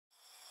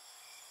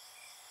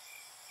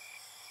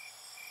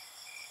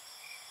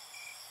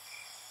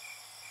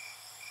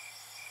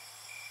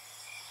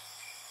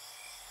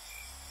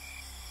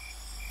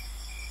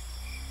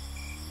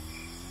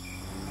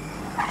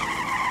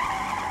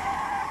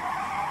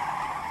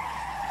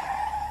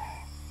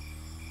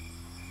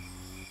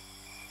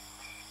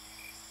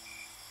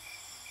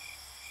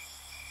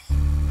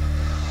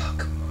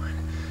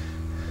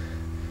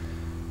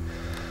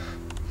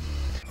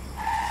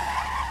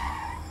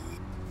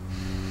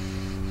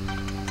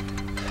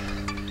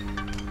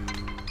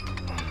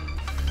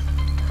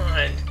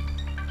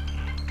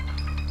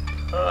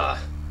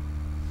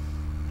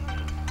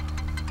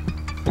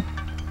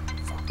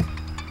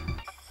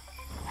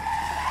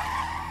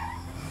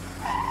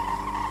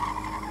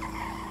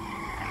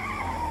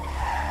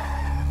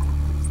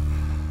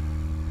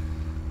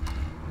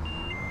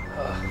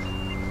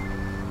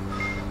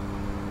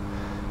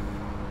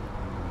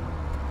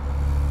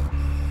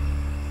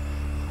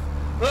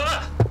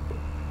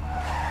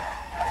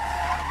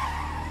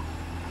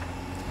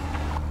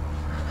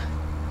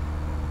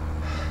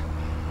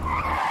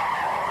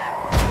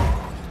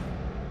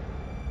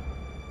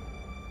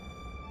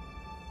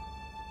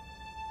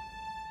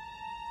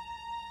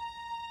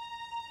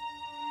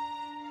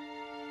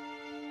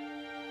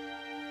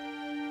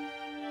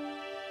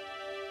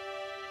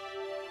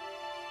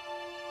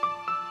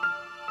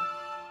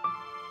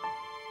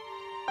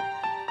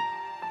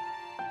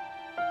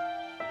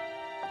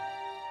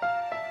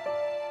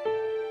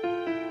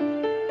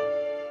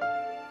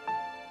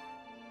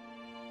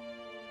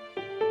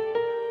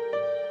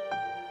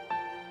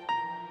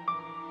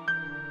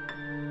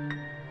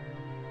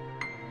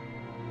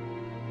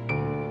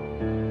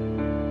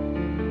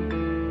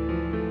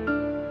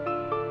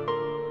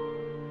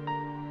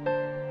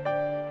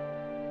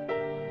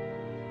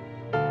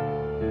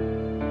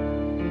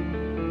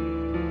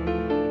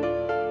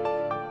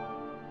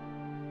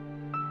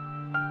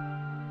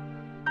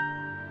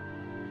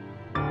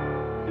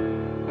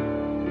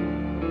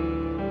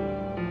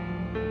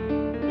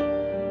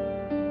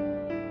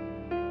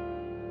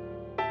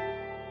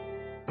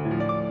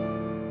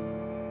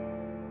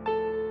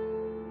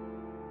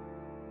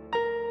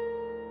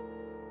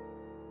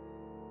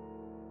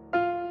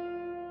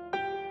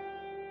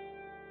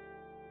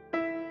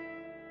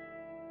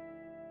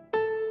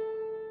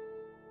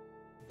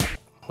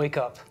Wake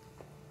up.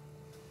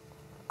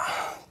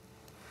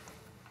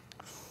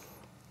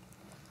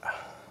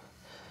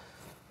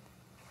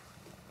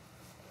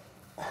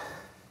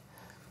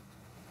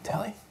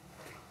 Telly?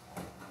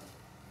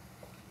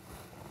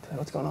 Telly,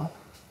 what's going on?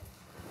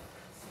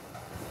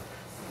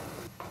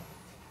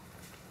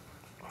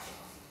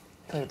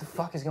 Telly, what the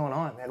fuck is going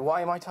on, man?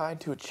 Why am I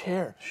tied to a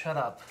chair? Shut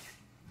up.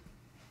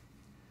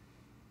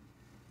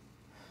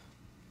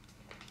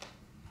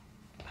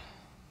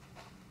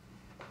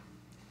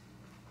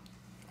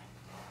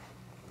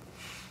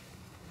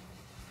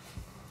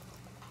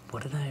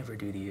 What did I ever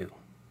do to you?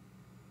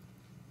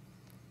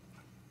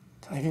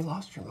 Telly, have you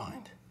lost your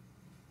mind?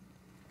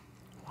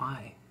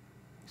 Why,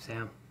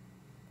 Sam?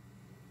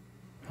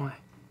 Why?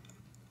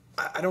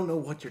 I don't know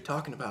what you're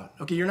talking about.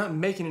 Okay, you're not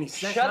making any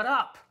sense. Shut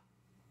up!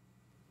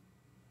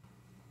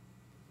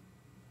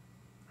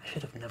 I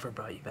should have never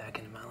brought you back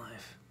into my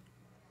life.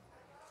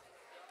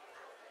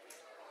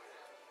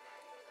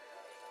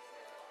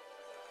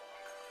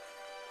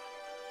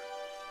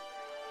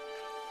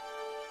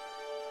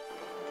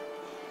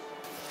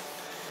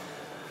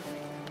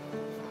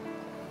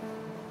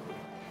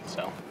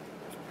 So?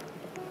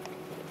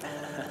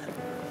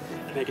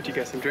 Can I get you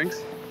guys some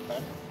drinks? Huh?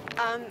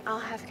 I'll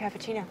have a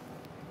cappuccino.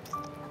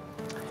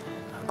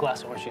 A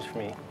glass of orange juice for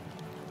me.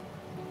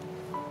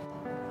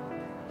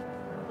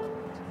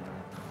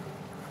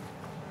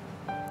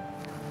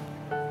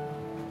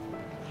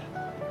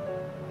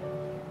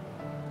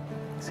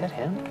 Is that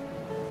him?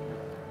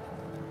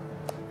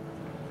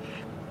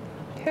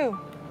 Who?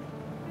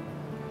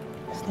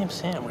 His name's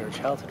Sam. We were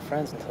childhood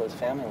friends until his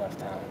family left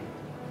town.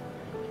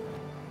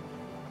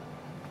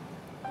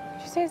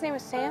 Did you say his name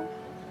was Sam?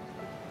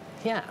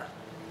 Yeah.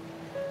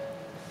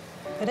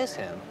 It is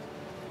him.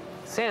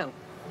 Sam.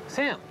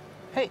 Sam.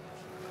 Hey.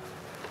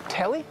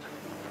 Telly?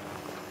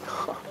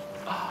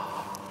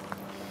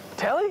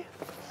 Telly?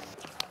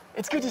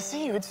 It's good to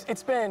see you.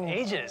 It's been...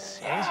 Ages.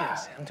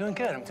 I'm doing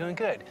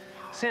good.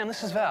 Sam,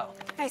 this is Val.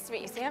 Nice to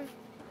meet you, Sam.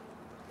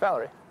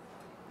 Valerie,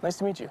 nice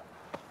to meet you.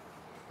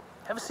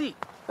 Have a seat.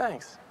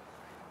 Thanks.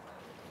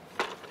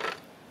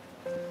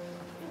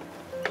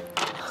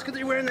 It's good that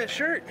you're wearing that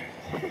shirt.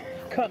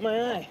 Caught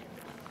my eye.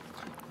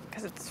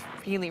 Because it's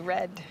really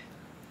red.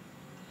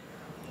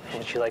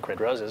 But you like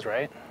red roses,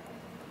 right?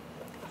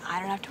 I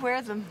don't have to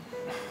wear them.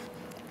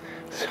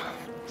 So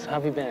how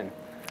have you been?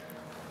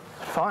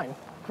 Fine.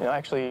 You know, I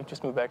actually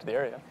just moved back to the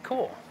area.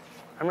 Cool.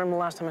 I remember the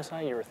last time I saw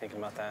you, you were thinking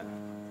about that.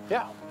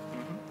 Yeah.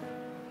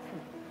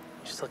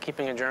 You still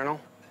keeping a journal?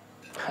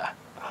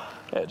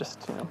 Yeah,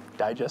 just, you know,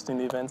 digesting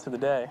the events of the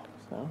day,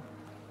 so.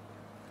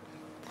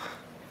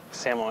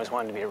 Sam always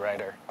wanted to be a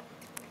writer.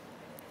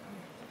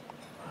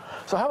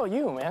 So how about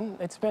you, man?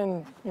 It's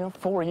been,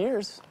 4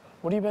 years.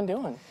 What have you been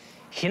doing?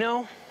 You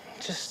know,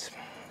 just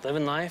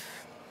living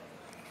life,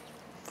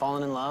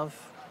 falling in love.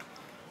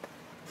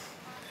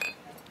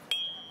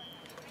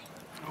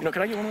 Can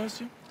I get one of those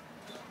too?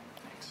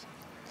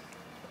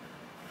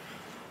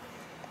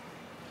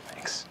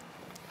 Thanks.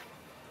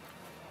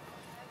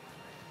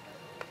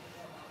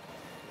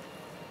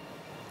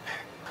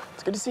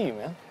 It's good to see you,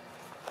 man.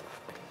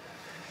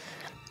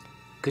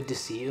 Good to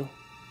see you.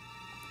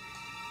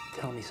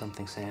 Tell me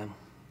something, Sam.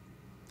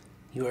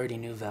 You already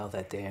knew Val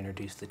that day I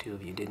introduced the two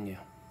of you, didn't you?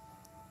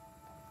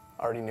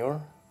 Already knew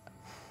her?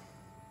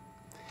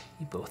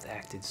 You both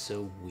acted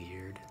so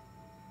weird.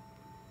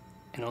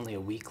 And only a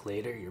week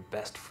later, you're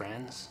best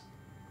friends?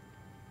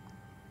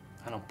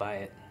 I don't buy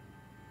it.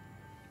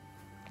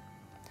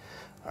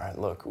 All right,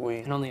 look,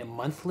 And only a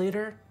month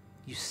later,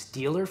 you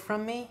steal her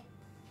from me?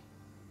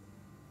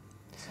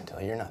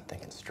 Until you're not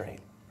thinking straight.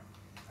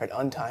 All right,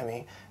 untie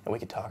me, and we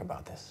could talk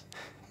about this.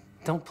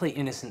 Don't play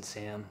innocent,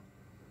 Sam.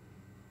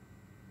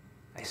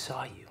 I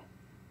saw you.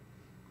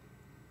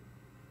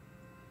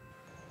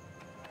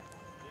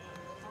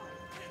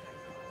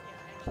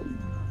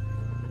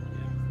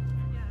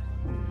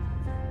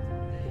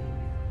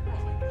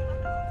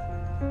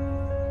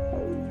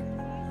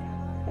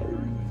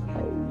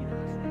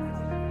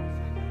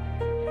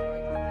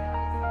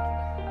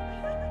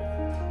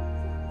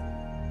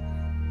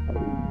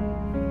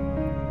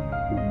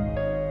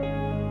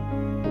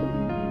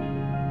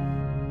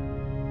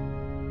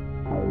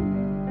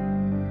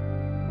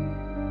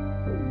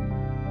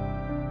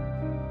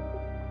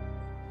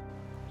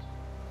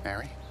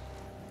 Mary?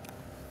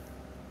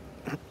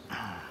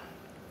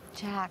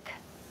 Jack.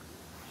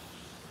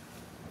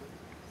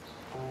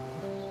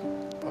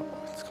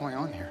 What's going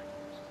on here?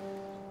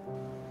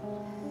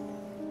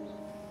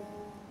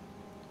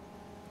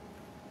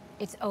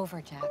 It's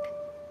over, Jack.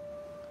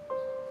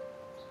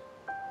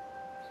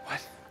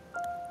 What?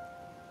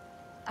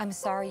 I'm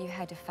sorry you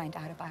had to find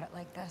out about it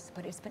like this,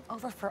 but it's been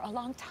over for a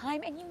long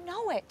time, and you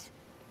know it.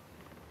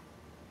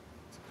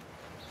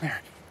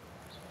 Mary,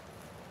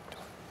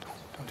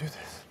 don't do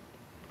this.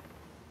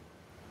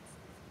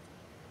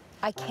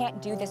 I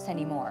can't do this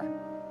anymore.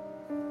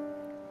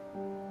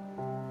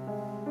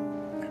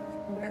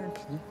 Mary,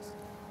 please.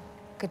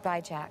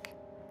 Goodbye, Jack.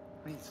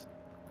 Please.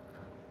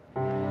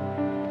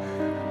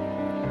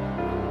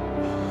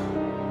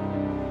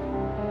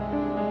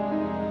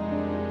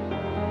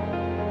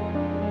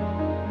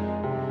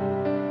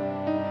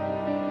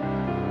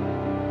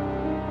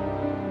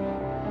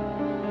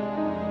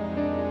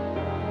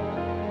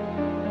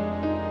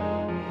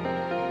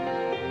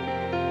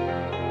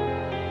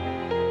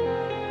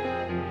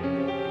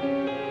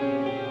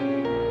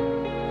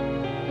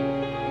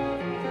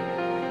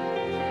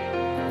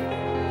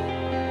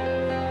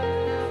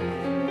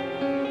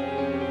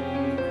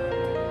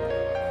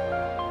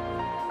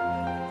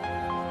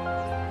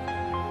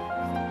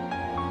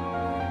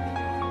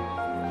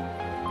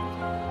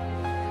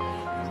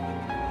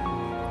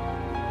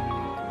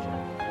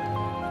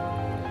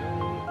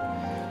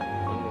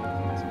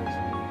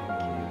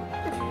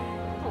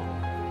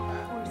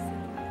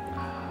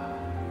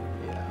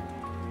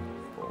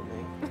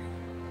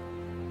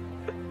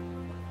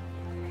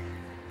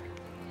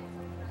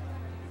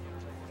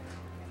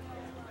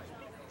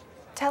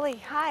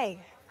 Telly, hi.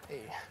 Hey.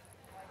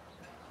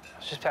 I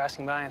was just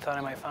passing by and thought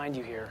I might find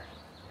you here.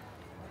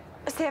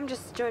 Sam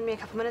just joined me a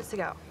couple minutes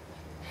ago.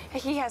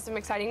 He has some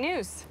exciting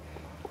news.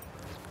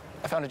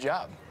 I found a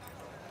job.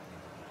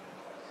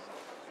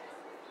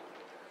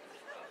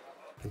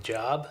 A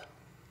job?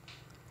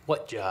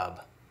 What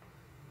job?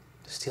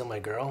 To steal my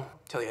girl?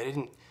 Telly, I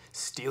didn't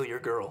steal your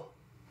girl.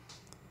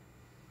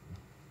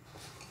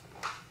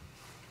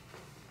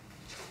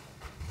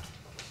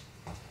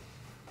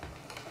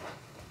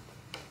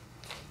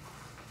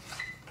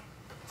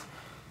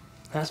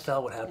 Ask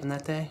Val what happened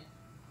that day.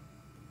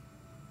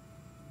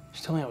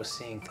 She told me I was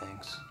seeing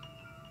things.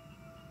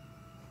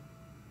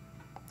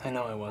 I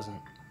know I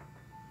wasn't.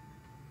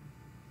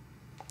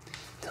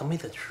 Tell me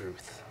the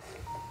truth.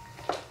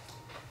 At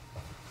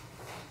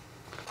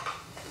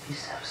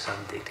least have some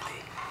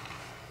dignity.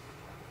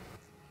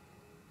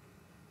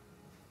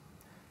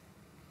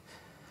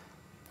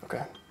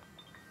 Okay.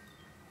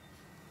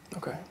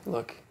 Okay,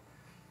 look,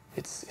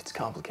 it's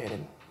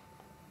complicated.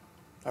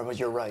 But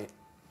you're right.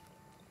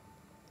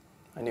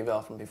 I knew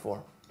Val from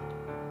before.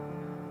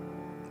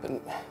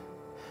 But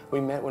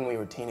we met when we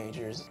were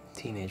teenagers.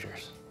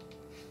 Teenagers.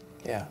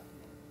 Yeah.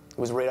 It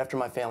was right after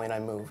my family and I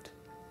moved.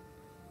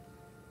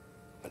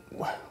 But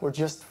we're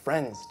just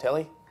friends,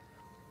 Telly.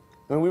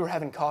 I mean, we were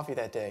having coffee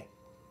that day.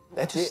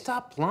 That's Just it.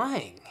 stop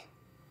lying.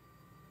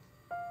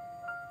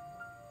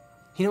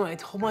 You know, I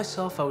told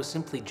myself I was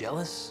simply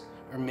jealous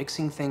or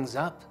mixing things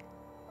up.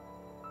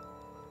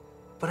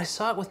 But I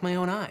saw it with my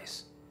own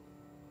eyes.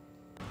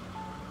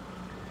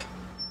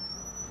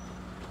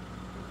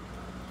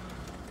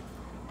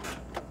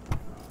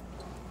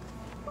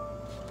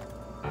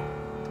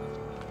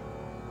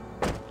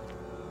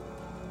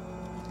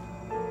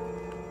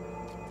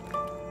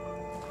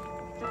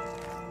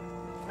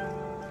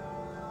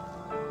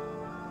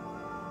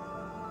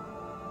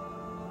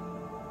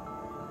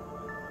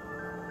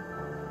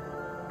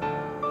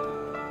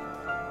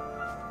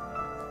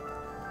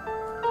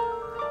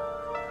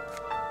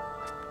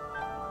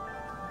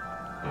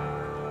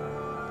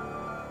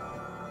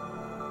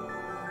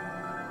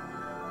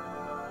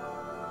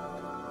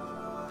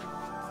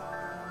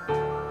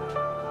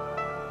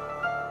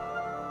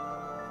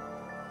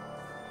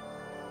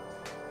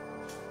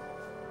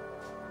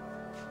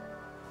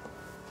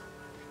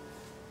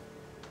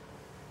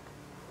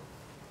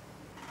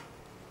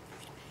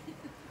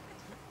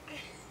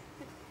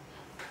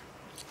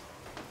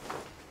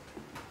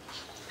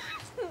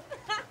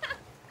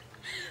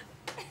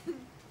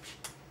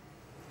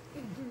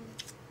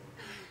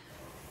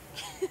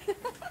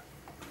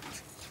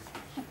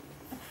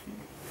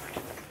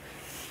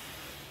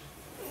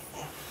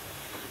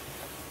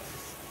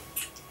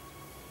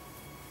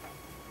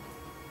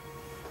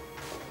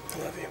 I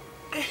love you.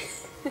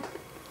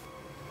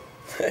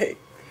 Hey,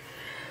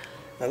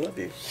 I love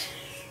you.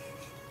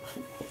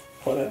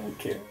 What? I don't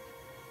care.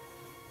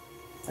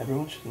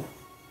 Everyone should know.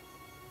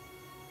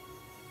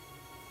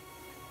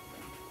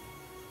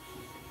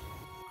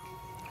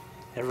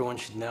 Everyone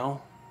should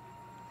know.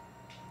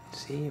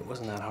 See, it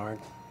wasn't that hard.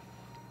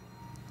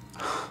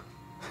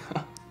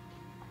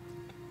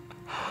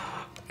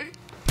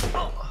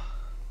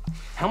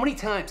 How many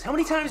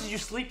times did you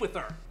sleep with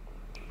her?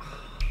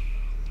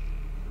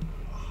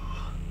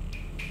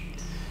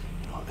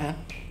 Oh, man.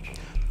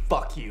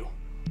 Fuck you.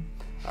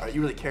 All right,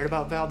 you really cared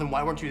about Val, then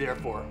why weren't you there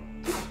for her?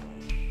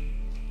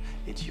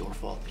 It's your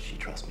fault that she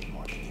trusts me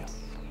more than you.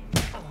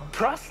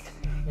 Trust?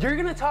 You're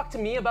gonna talk to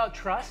me about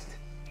trust?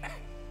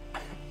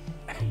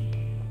 You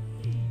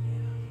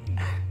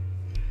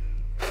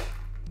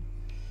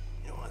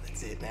know what,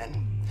 that's it,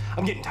 man.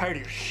 I'm getting tired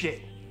of your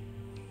shit.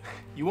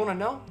 You wanna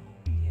know?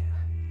 Yeah.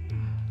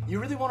 You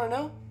really wanna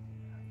know?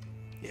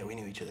 Yeah, we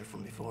knew each other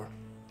from before.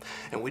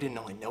 And we didn't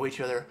only know each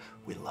other,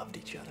 we loved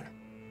each other.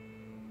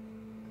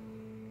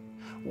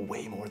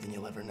 Way more than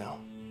you'll ever know.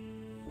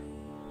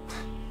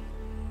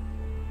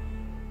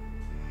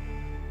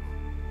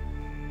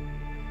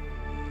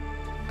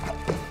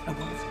 I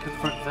wanted to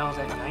confront Val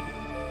that night.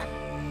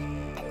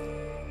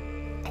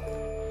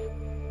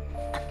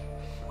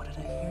 What did I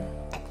hear?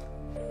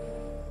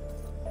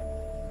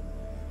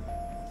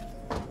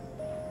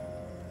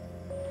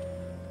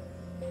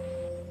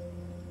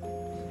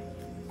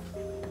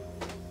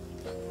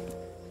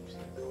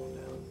 Calm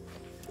down.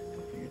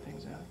 We'll figure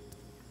things out.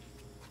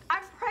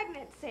 I'm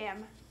pregnant,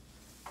 Sam.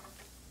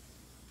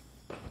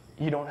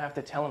 You don't have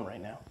to tell him right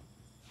now.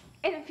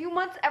 In a few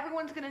months,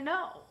 everyone's gonna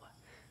know.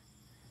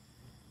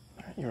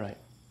 All right, you're right.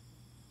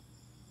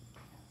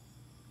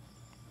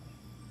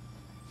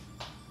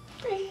 I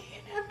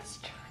can't have this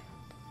child.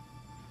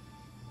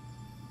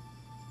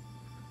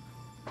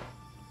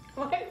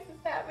 Why is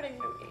this happening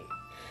to me?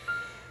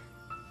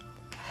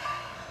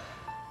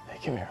 Hey,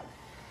 come here.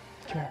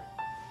 Come here.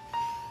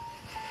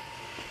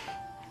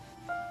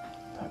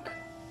 Look,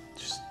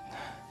 just...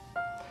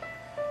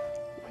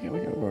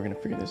 We're gonna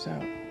figure this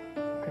out.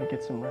 Okay,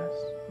 get some rest.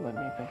 Let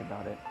me think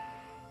about it.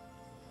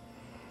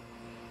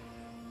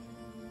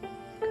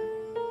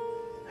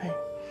 Hey,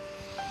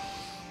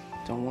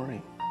 don't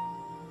worry.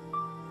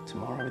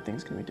 Tomorrow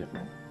everything's gonna be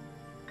different.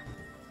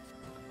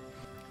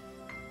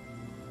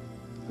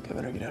 I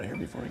better get out of here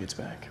before he gets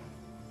back.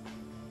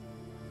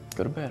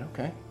 Go to bed,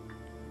 okay?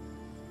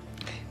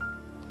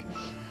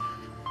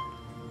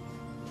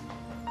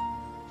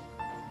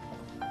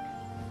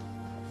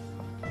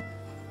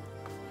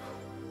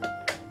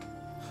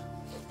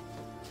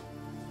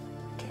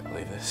 Can't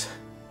believe this.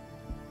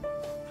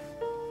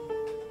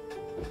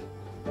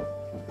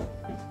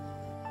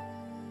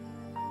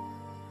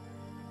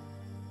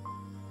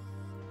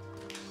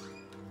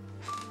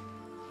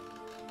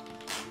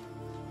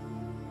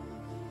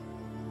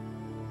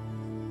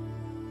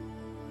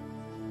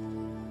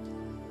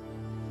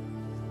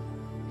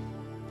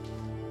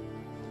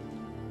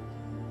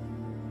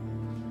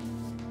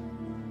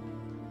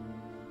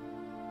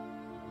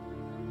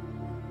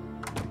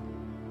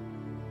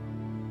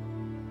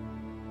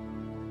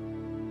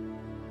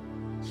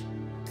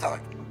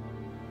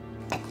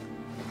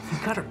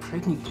 You got her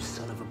pregnant, you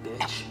son of a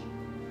bitch.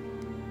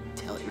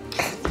 Tell her.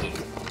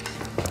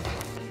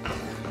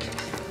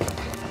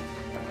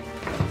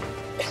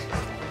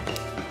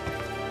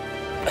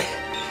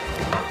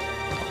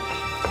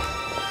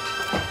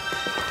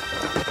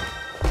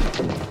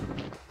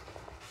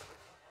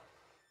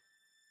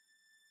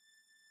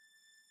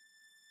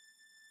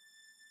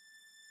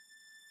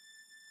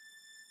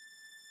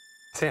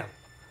 Sam.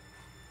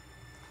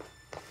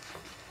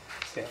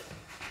 Sam.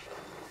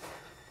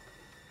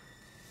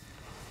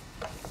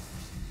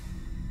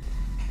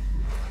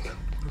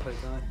 What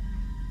have I done?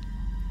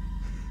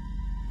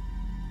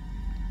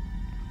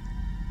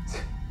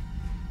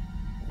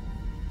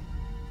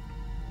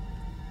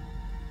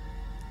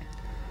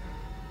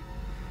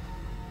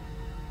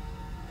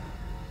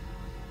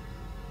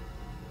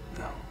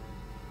 No.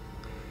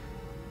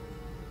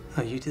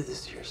 No, you did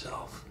this to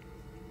yourself.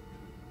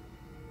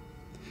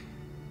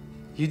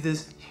 You did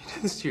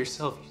this to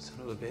yourself, you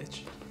son of a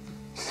bitch.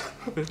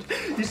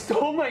 You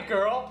stole my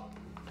girl,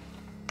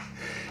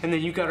 and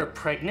then you got her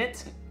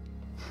pregnant.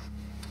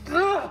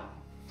 Ugh!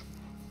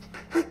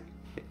 I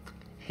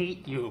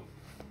hate you.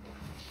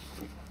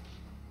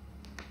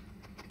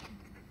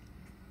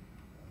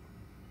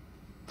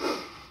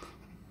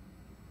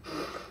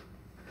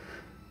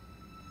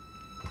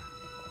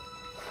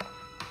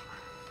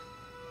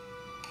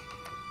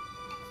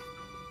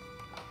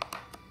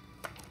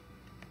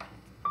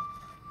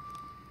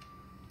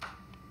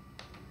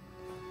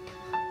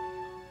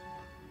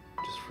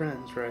 Just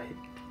friends, right?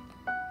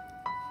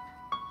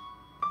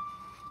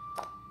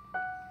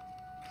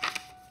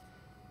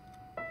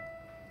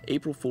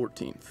 April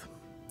 14th.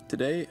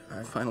 Today,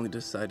 I finally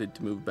decided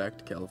to move back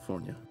to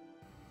California.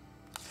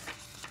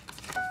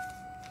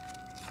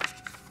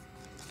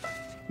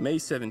 May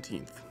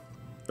 17th.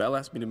 Val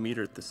asked me to meet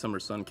her at the Summer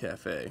Sun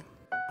Cafe,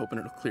 hoping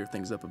it'll clear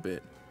things up a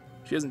bit.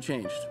 She hasn't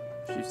changed.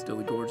 She's still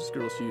the gorgeous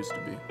girl she used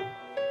to be.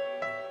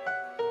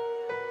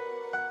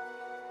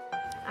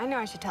 I know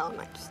I should tell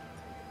him.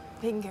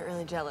 He can get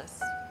really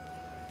jealous.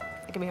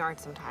 It can be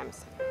hard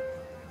sometimes.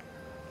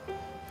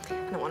 I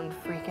don't want him to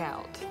freak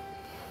out.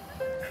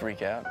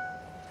 Freak out?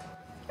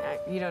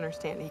 You don't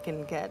understand. He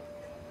can get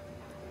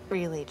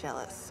really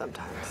jealous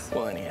sometimes.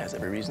 Well, then he has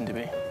every reason to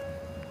be.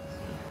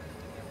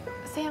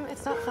 Sam,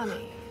 it's not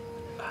funny.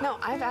 No,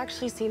 I've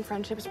actually seen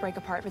friendships break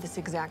apart for this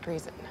exact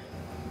reason.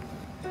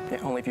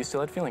 Yeah, only if you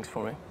still had feelings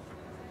for me.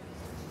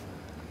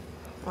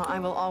 Well, I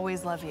will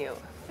always love you,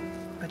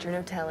 but you're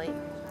no Telly.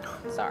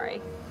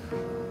 Sorry.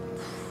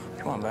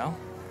 Come on, Val.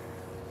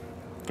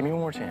 Give me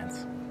one more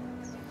chance.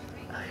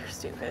 Oh, you're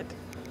stupid.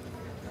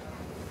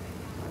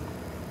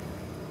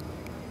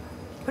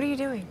 What are you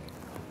doing?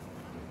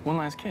 One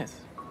last kiss.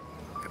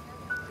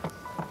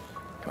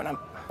 Come on,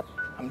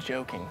 I'm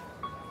joking.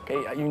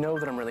 Okay, you know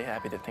that I'm really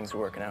happy that things are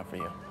working out for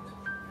you.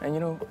 And you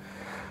know,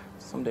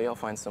 someday I'll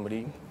find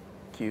somebody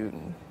cute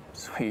and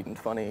sweet and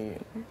funny.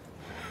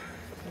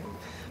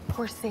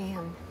 Poor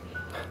Sam.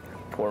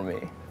 Poor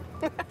me.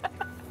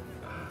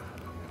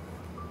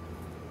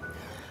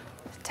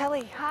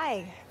 Telly,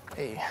 hi.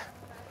 Hey,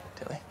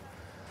 Telly.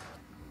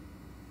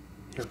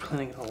 You were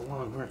planning it all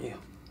along, weren't you?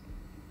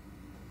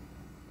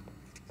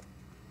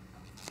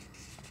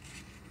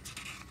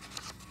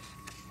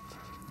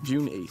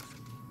 June 8th.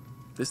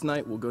 This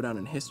night will go down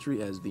in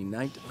history as the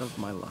night of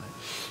my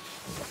life.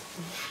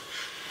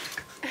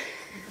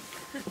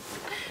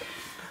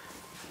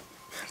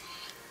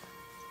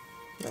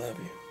 I love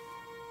you.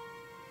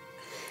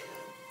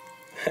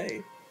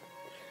 Hey,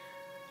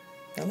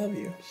 I love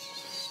you.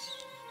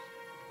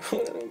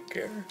 I don't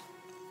care.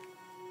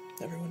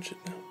 Everyone should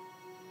know.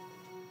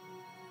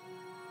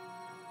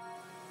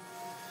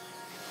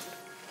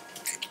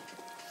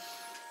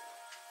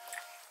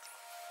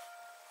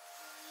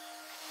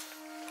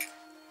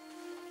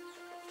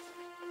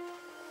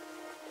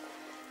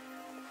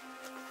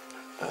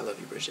 I love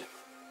you, Bridget.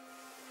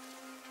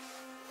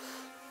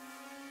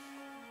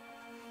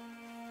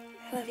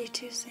 I love you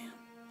too, Sam.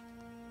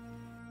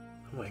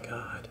 Oh my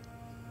God.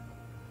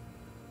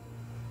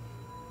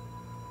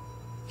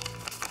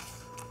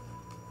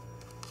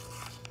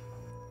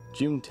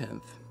 June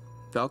 10th.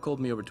 Val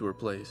called me over to her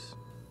place.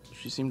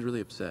 She seemed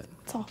really upset.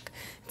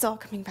 It's all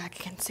coming back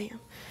again, Sam.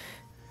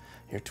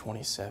 You're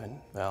 27,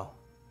 Val.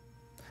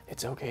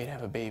 It's okay to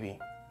have a baby.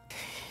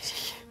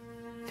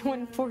 No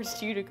one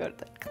forced you to go to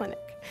that clinic.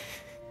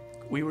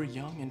 We were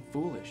young and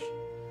foolish.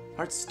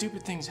 Our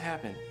stupid things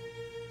happen.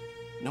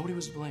 Nobody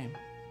was to blame.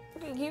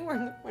 You were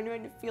the one who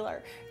had to feel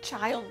our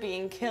child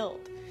being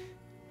killed.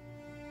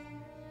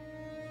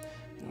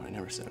 You know, I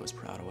never said I was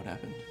proud of what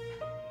happened.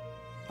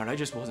 All right, I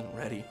just wasn't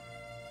ready.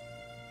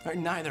 All right,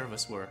 neither of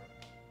us were.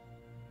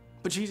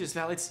 But Jesus,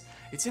 Val, it's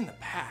in the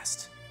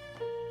past.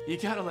 You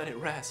gotta let it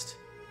rest.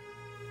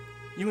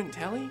 You and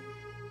Telly,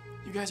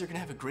 you guys are gonna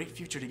have a great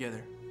future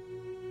together.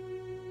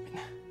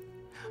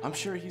 I'm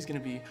sure he's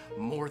gonna be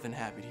more than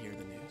happy to hear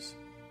the news.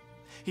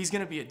 He's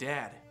gonna be a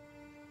dad.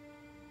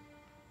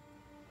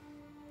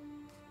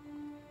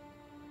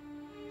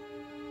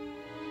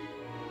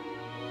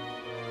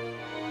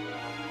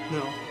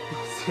 No.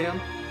 Sam?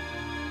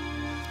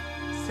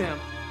 Sam.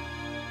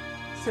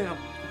 Sam.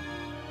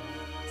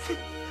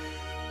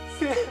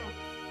 Sam.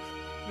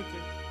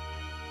 Okay.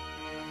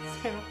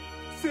 Sam.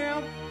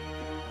 Sam.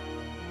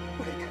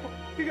 Wake up.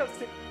 Wake up,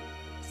 Sam.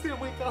 Sam,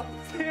 wake up.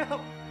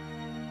 Sam.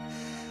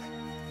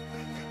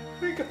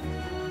 Wake up.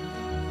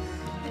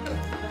 Wake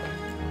up.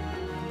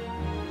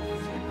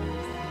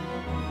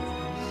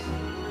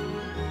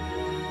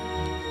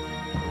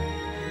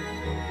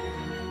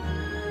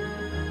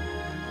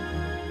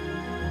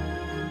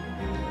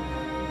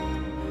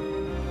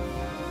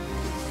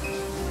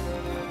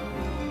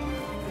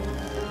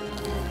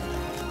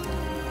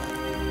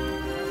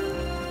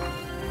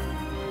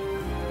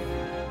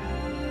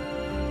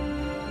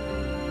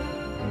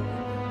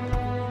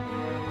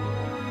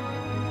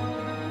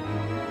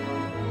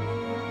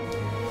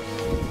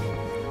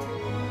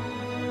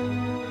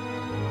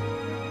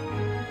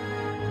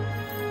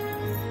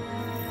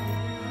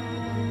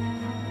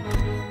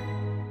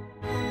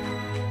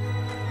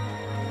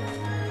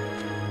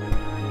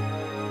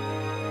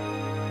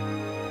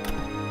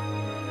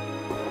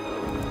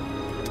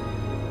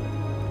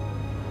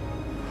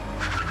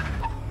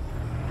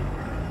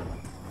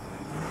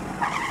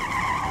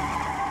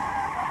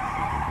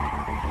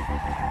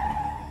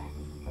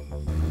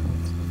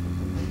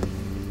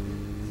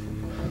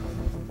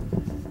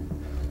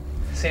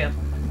 Sam.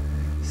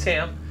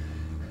 Sam.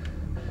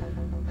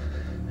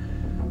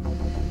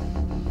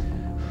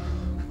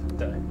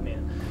 Done,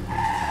 man.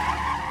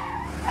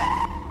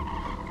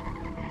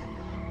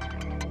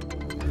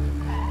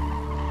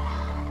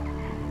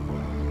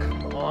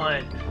 Come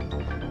on.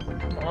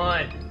 Come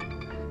on.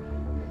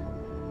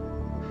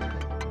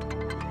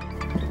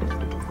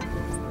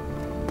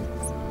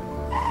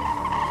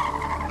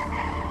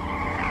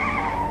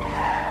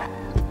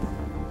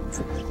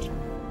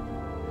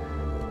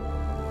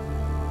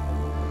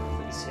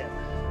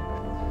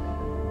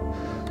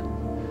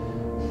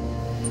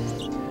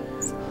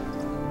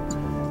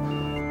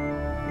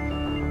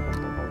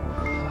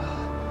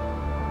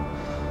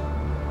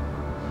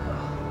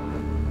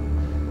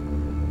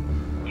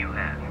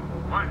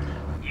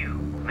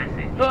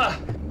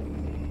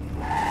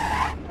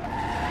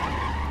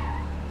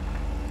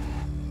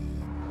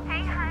 Hey,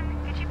 hon,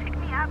 could you pick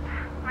me up?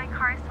 My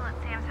car is still at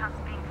Sam's house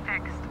being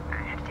fixed. I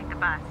had to take the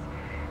bus.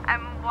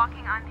 I'm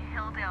walking on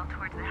Hilldale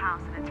towards the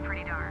house, and it's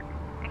pretty dark.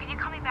 Can you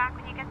call me back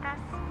when you get this?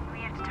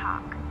 We have to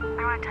talk.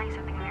 I want to tell you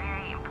something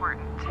very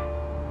important.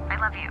 I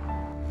love you.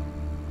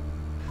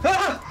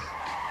 Ah!